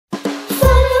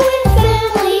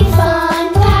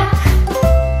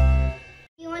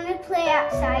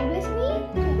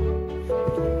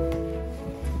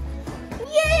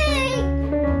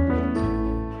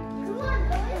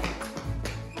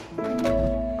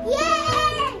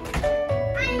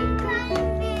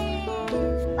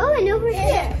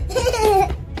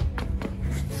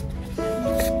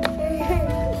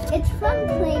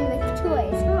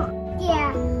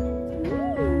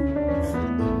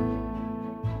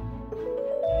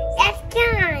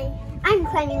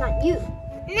depending on you.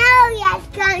 No, yes,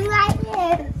 going right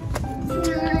here.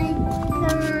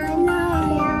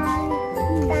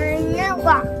 No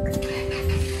walk.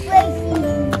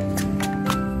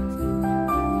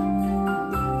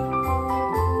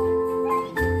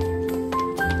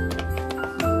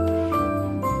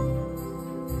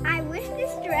 I wish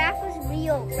this giraffe was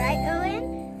real, right, Owen?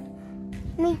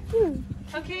 Me too.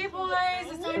 Okay, boys,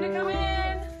 it's time to come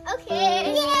in.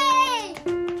 Okay. Yay!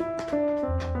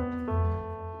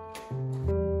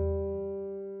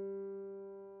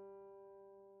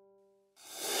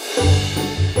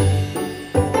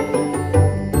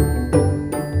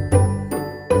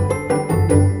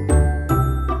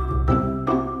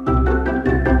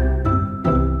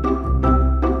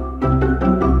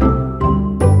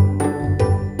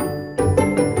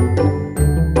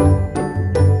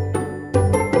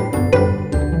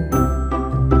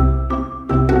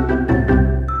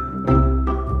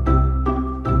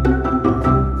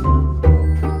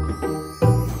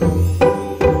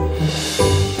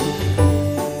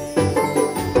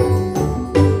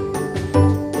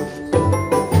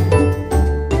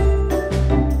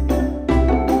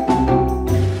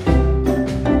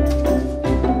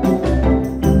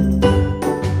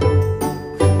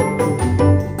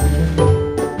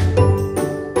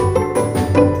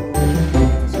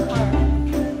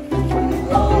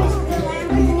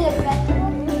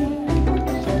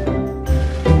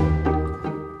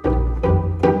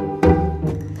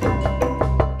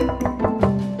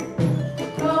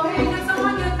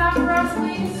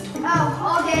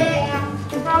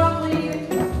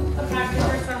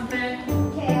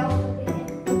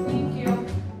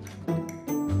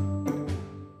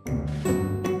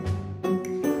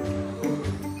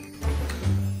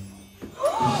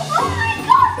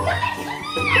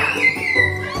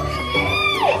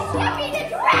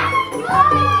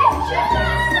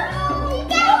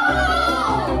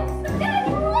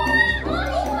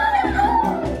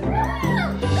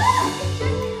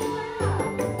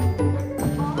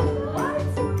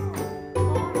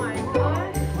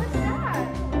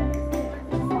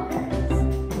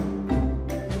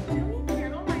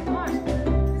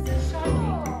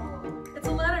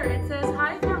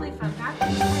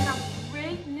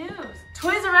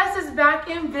 Back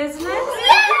in business to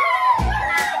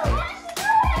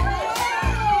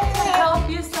help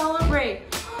you celebrate.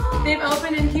 They've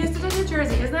opened in Houston and New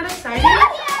Jersey. Isn't that exciting? We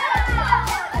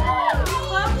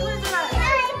love Toys R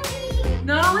Us.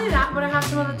 Not only that, but I have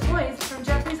some other toys from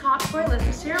Geoffrey's Hot Toy List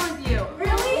to share with you.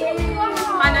 Really?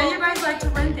 Wow. I know you guys like to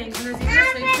win things, and there's either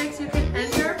sweepstakes you can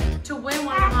enter to win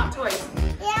one of the hot toys.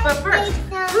 But first,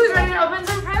 who's ready to open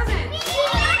some presents?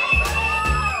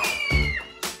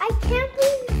 I can't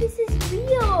believe this is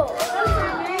real. Those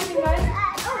are amazing, guys.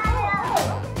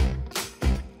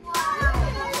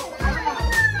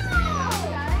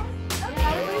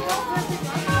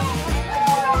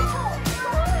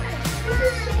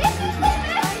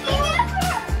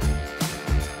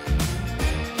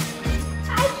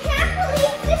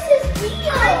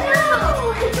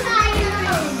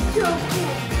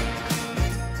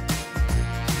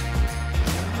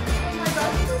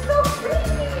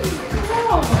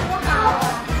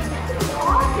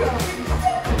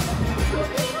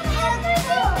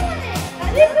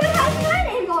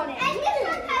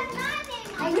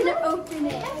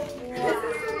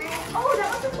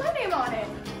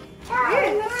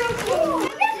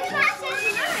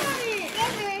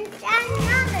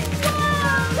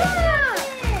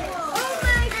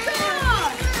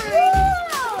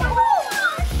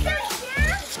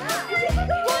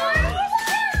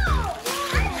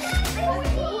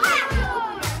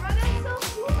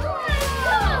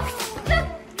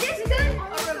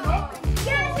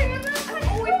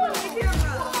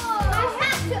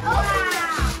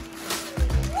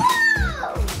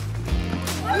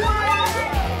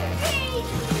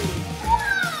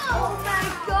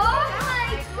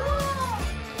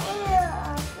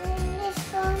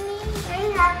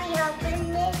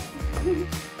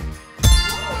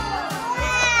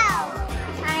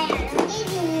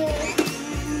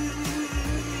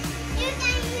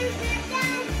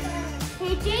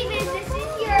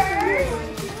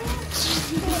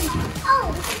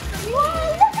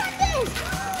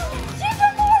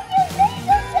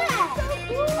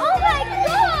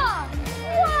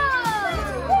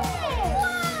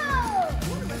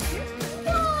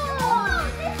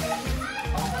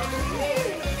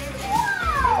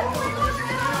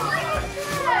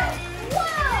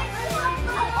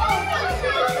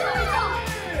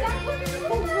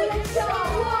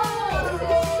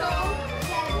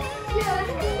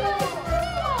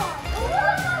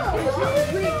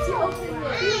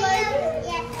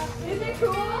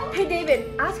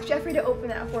 David, ask Geoffrey to open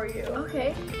that for you.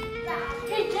 Okay.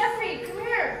 Hey, Geoffrey, come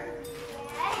here.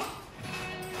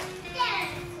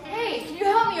 Hey, can you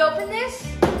help me open this?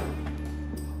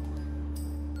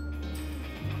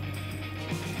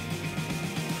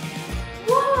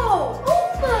 Whoa! Oh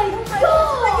my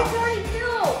God! It's already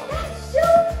built. That's so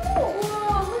cool.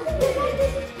 Whoa! Look at this.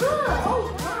 This is good.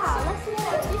 Oh wow! Let's see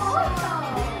what it's awesome.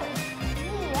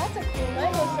 That's a cool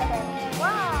Lego set.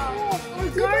 Wow. Or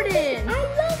garden. I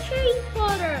love Harry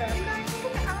Potter.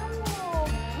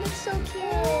 Looks so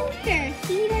cute. Here,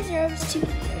 he deserves to be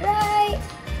right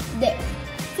there.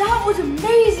 That was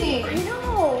amazing. I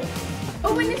know.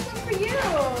 Open this one for you.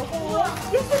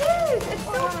 Yes, it is. It's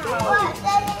so cool. What does it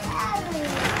have?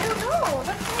 I don't know.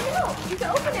 Let's find out. You can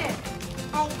open it.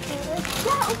 I do.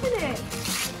 Yeah, open it.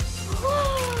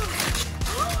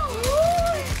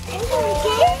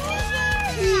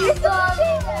 It's all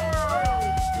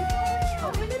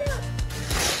Open it up.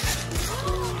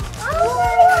 Oh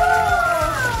my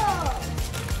God!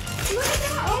 Look at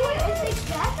that. Oh, it's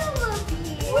exactly what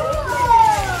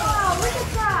Wow, look at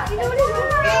that. You know what it is?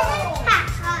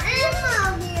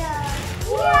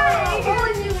 Yeah. Oh,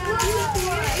 and you look at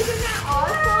it. Isn't that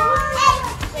awesome?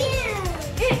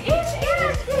 It is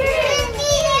cute.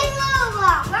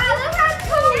 Wow, look how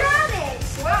cool that is.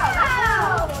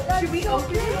 Wow, that's cool. Should we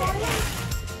open it?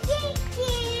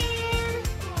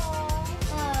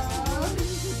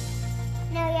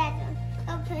 No, you have to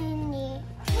open it.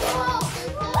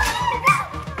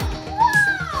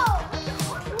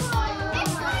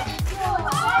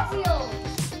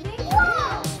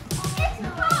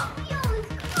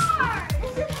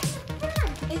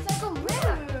 It's like a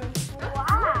rim.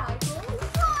 Wow.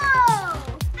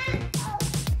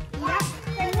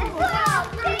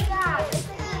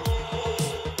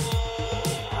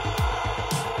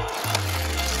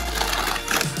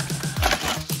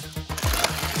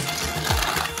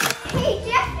 Hey,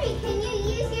 Geoffrey, can you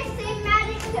use your same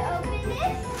magic to open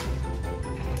this?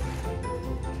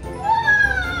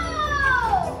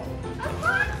 Whoa! A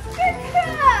monster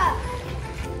truck!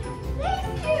 Thank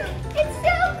you! It's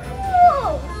so cool!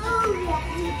 Oh, yeah,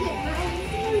 you get my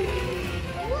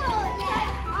Whoa, yeah.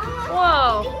 Whoa.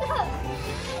 Look.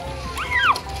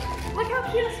 Look how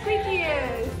cute Squeaky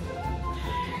is.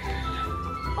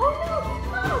 Oh no!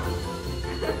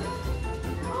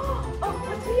 Oh,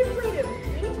 let's see your plate of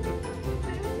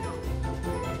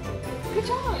Good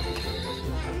job.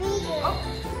 Oh,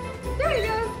 there he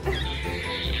goes.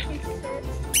 He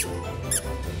sits.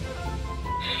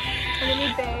 And then he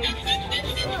begs.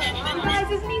 You guys,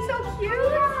 isn't he so cute?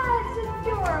 Yeah, it's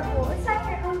adorable. It's like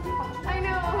your own puppy. I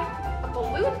know. A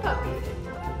balloon puppy.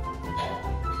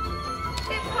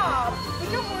 It pops. But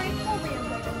don't worry, he'll be in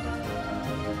there.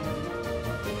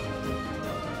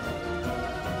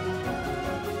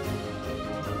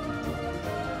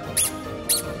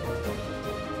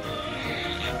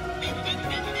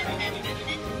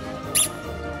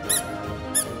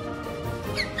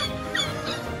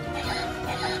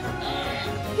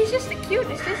 He's just the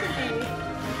cutest, isn't he?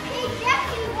 Hey,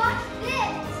 Geoffrey, watch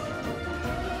this.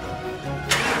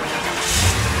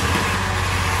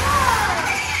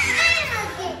 I'll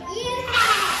get you.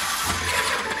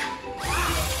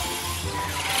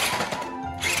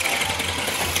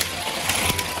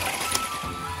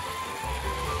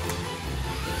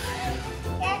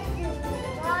 That's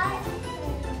what?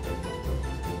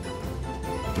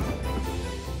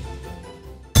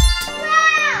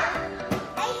 Wow!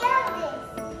 I love this.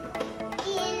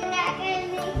 You're not gonna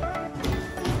make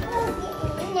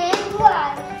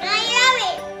I love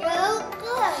it. So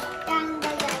good. Down the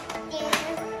left.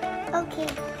 Okay.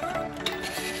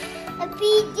 A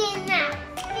pigeon now.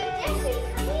 Hey, Geoffrey,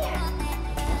 come here.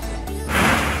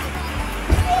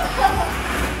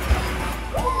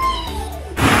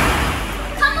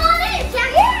 Come on in,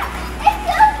 Geoffrey. Yeah, it's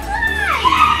so fun.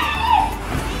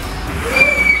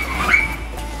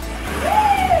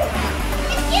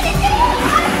 Let's get it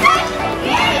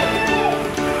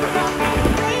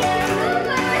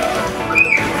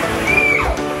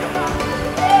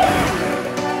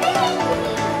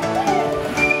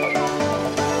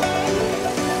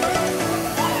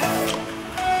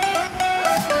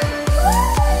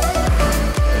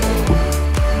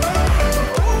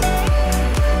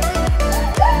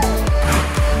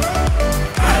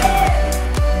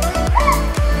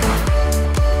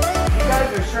You guys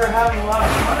are sure having a lot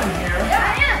of fun in here. I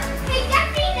am. Hey,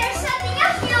 Geoffrey, there's something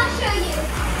else here I'll show you.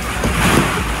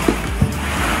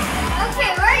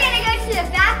 Okay, we're gonna go to the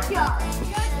backyard.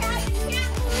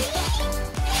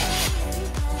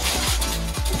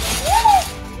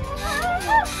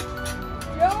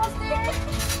 You're almost there.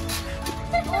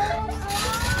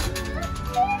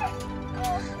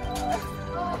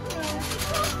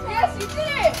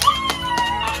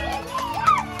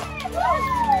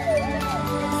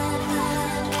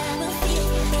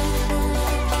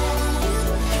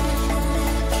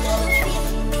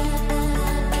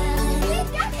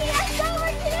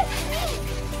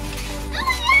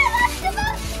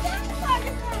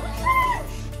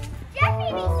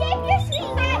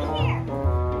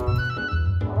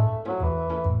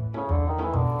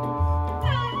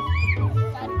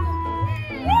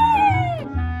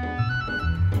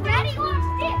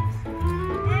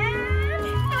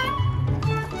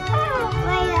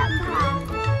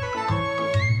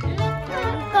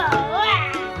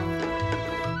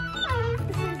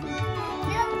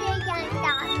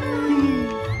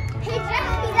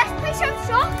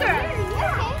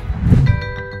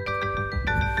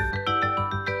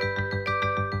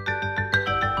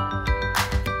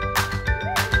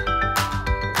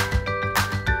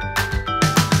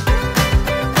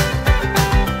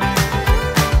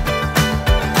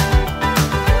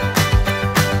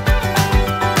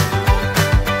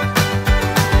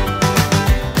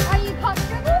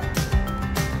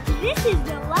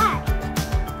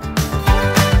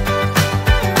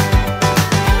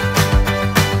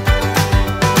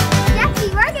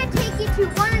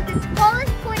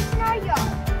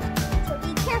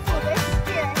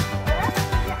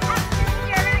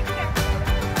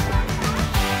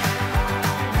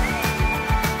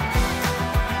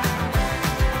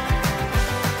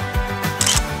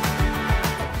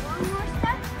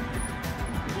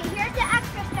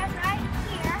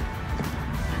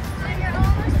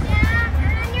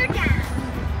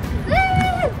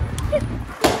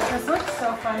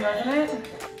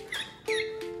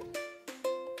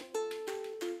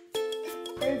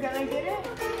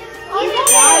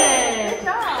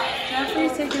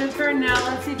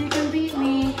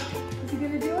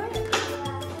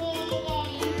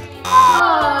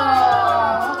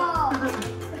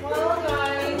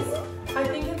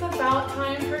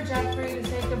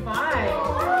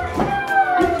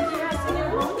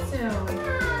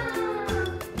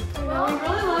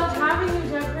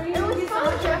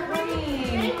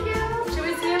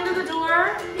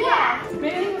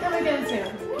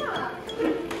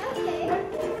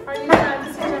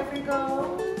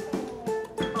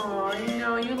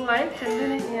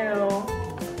 You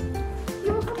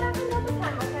will come back another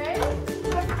time, okay?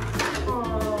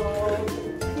 Oh,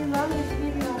 he loves you. She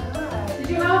gave you a hug. Did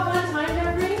you have a fun time,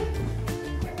 Geoffrey?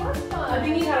 It was fun. I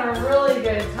think he had a really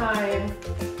good time.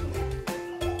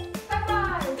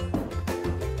 Bye-bye.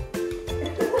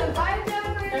 Bye,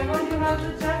 Geoffrey. Everyone give hugs to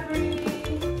Geoffrey.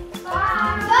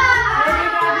 Bye. Hey,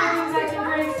 Geoffrey, second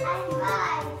Grace.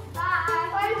 Bye.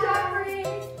 Bye, Geoffrey.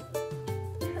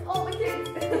 All the kids.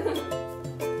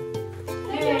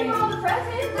 Thank you for all the presents.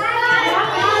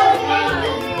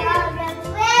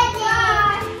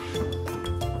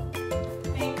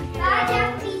 Thank you.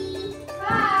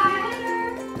 Bye.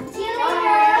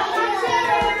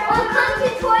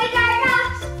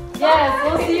 Yes,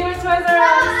 we'll see you in Toys R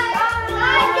Us.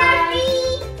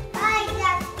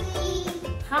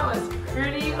 That was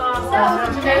pretty awesome. That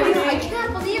was Don't you guys amazing. I think?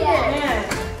 can't believe it. Man,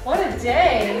 what a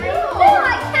day. I know.